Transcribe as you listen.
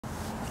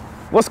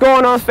What's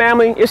going on,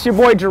 family? It's your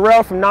boy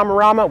Jarrell from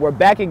Nomarama. We're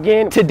back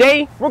again.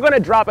 Today, we're gonna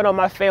drop it on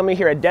my family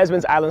here at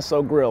Desmond's Island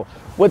Soul Grill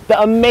with the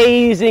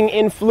amazing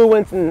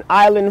influence and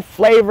island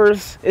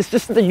flavors. It's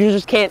just that you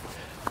can't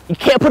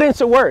put it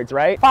into words,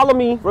 right? Follow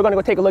me. We're gonna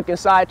go take a look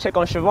inside, check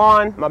on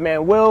Siobhan, my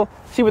man Will,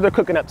 see what they're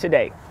cooking up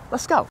today.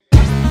 Let's go.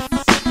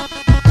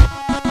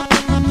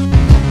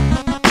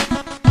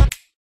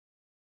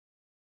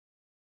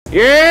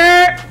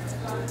 Yeah!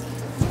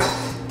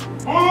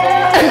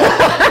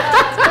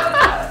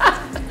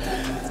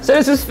 So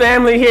this is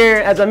family here,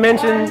 as I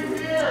mentioned.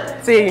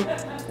 See,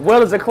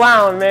 Will is a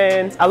clown,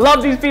 man. I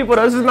love these people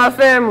though, this is my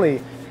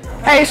family.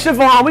 Hey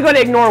Siobhan, we're gonna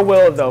ignore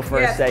Will though for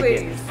a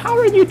second. Please. How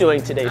are you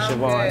doing today,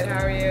 Siobhan? Good,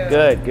 how are you?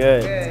 Good,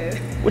 good.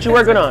 Good. What you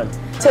working on?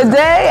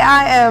 Today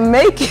I am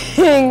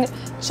making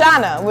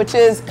chana, which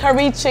is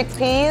curry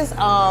chickpeas,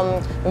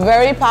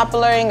 very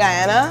popular in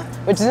Guyana,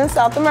 which is in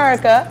South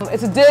America.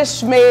 It's a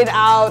dish made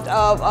out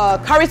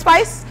of curry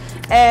spice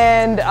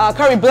and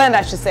curry blend,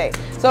 I should say.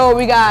 So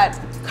we got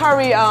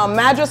curry,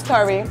 Madras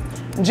curry,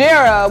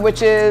 jera,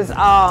 which is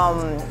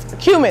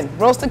cumin,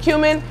 roasted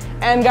cumin,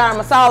 and garam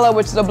masala,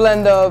 which is a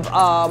blend of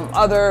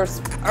other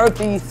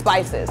earthy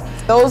spices.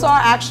 Those are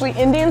actually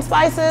Indian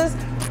spices.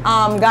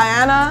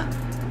 Guyana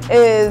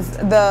is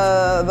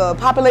the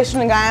population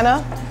in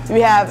Guyana.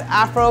 You have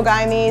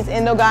Afro-Guyanese,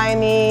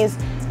 Indo-Guyanese,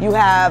 you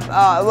have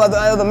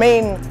the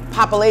main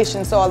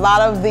population, so a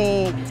lot of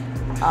the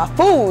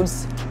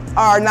foods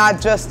are not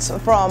just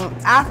from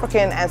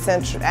African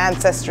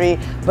ancestry,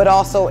 but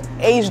also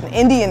Asian,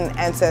 Indian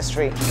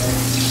ancestry. So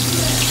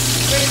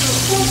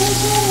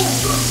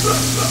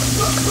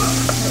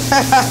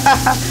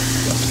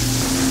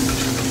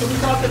we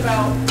talked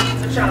about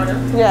the chana.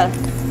 Yes.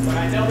 But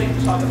I know we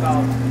can talk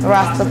about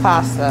Rasta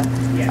pasta.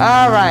 Yeah.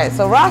 All right,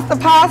 so Rasta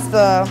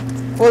pasta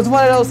was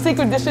one of those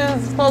secret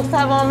dishes folks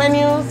have on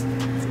menus,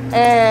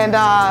 and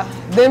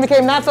then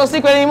became not so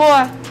secret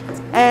anymore,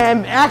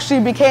 and actually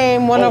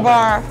became one of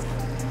our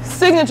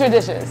signature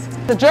dishes.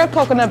 The jerk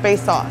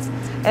coconut-based sauce,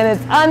 and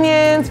it's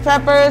onions,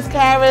 peppers,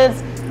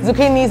 carrots,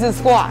 zucchinis, and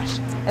squash.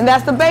 And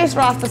that's the base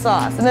Rasta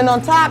sauce. And then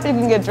on top, you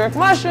can get jerk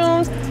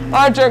mushrooms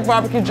or jerk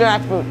barbecue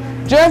jackfruit.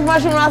 Jerk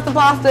mushroom Rasta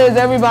pasta is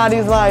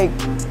everybody's like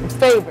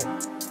favorite.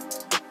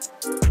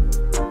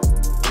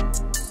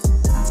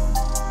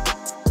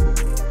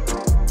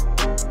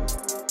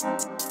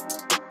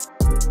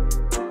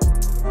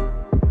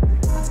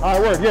 All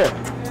right, work, yeah.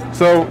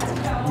 So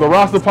the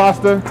Rasta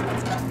pasta,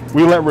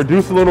 we let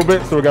reduce a little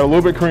bit, so it got a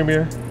little bit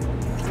creamier.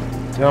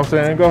 You know what I'm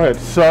saying? Go ahead,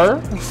 sir.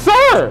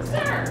 Sir!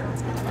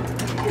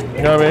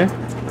 You know what I mean?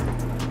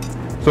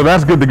 So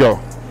that's good to go.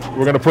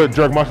 We're gonna put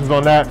jerk mushrooms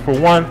on that for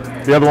one.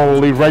 The other one we'll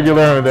leave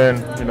regular, and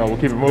then, you know, we'll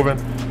keep it moving.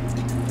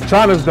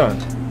 Chana's done.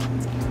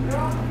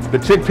 The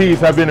chickpeas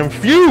have been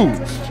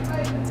infused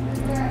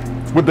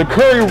with the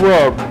curry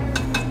rub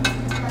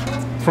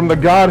from the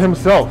God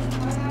himself.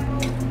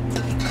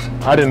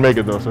 I didn't make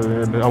it though, so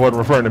I wasn't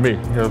referring to me. You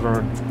know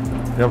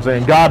what I'm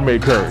saying? God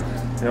made curry.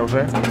 You know what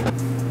I'm saying?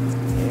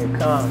 Here it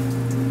comes.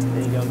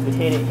 There you go.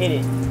 Hit it, hit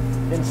it.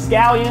 Then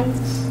scallions.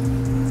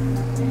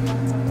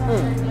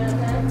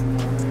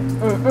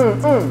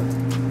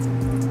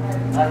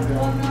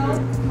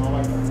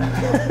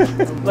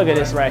 Look at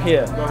this right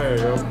here. Go ahead,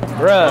 yo.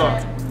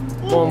 Bruh.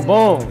 Boom,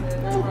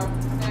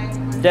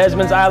 boom.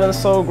 Desmond's Island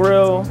Soul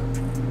Grill.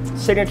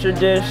 Signature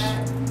dish.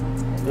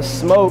 The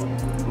smoked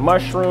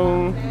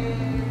mushroom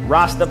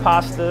Rasta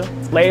pasta.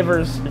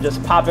 Flavors are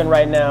just popping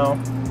right now.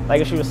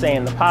 Like she was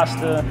saying, the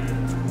pasta,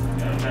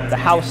 the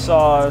house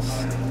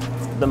sauce,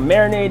 the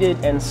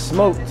marinated and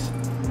smoked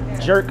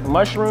jerk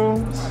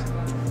mushrooms.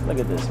 Look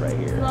at this right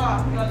here.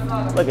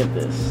 Look at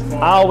this.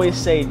 I always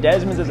say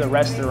Desmond's is a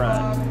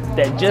restaurant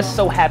that just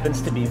so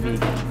happens to be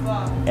vegan.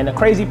 And the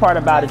crazy part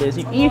about it is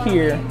you eat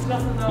here,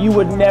 you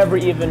would never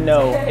even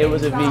know it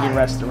was a vegan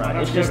restaurant.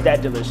 It's just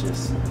that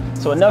delicious.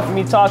 So enough of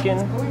me talking.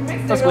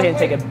 Let's go ahead and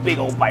take a big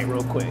old bite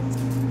real quick.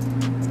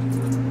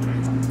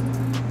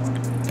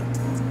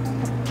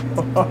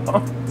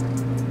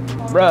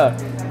 Bruh,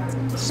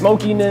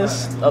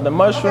 smokiness of the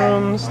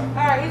mushrooms,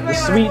 the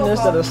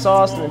sweetness of the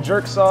sauce and the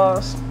jerk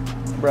sauce.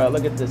 Bruh,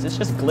 look at this. It's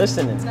just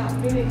glistening.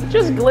 It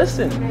just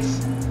glistens.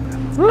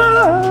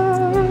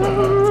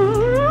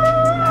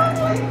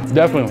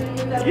 Definitely.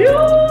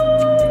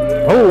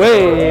 Oh,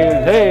 hey.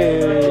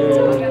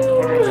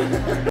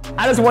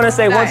 I just want to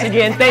say once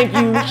again, thank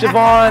you,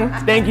 Siobhan.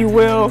 Thank you,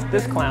 Will.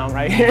 This clown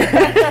right here.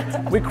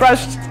 We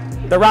crushed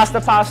the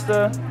Rasta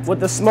pasta with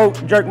the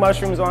smoked jerk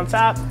mushrooms on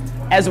top,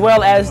 as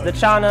well as the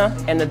chana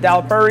and the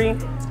dal puri.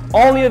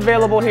 Only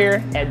available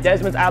here at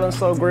Desmond's Island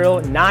Soul Grill,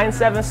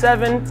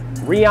 977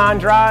 Rion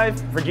Drive,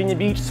 Virginia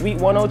Beach, Suite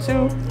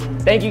 102.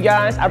 Thank you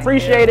guys, I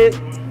appreciate it.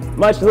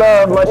 Much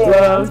love, much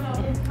love.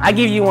 I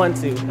give you one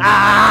too.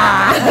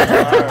 Ah!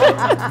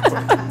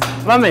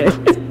 My man.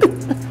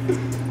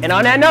 And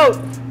on that note,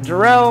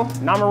 Jarrell,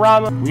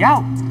 Nomarama, we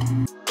out.